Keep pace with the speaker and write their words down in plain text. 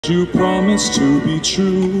You promised to be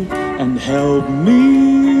true and help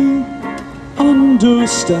me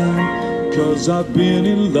understand, 'cause I've been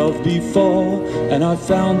in love before and I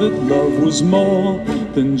found that love was more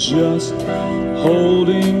than just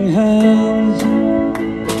holding hands.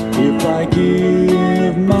 If I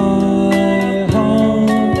give my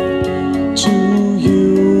heart to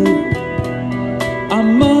you, I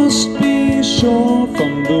must be sure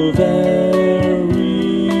from the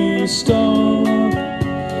very start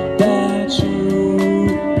that you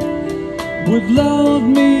would love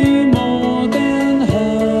me more than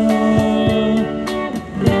her.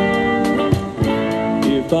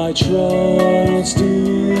 If I trust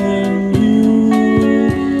in you,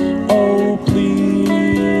 oh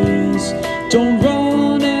please don't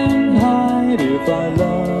run and hide. If I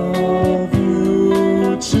love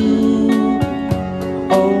you too,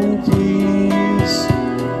 oh please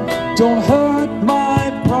don't hurt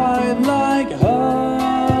my pride like her.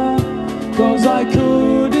 'Cause I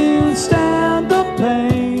couldn't stand the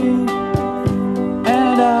pain,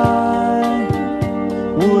 and I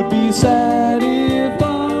would be sad if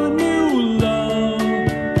I knew love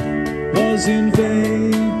was in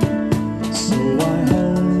vain. So I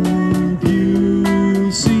hope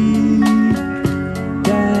you see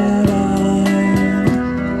that I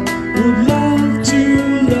would love to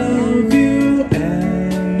love you,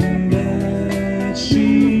 and that she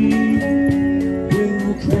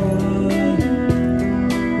will cry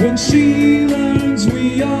when she learns we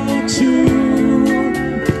are two.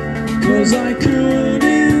 'Cause I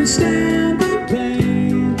couldn't stand the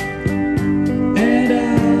pain, and I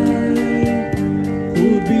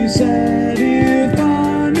would be sad if I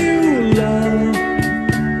knew love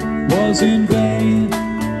was in vain.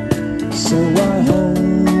 So I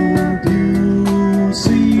hope you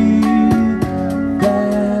see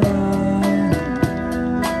that I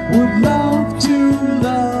would love to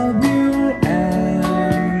love you,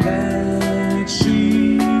 and that she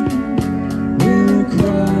will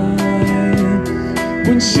cry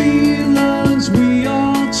when she learns we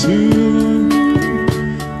are two.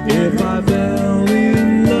 If I fell in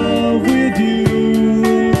love with you,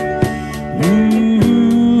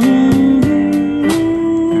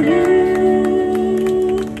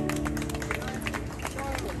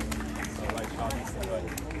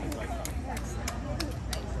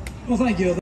 well, thank you.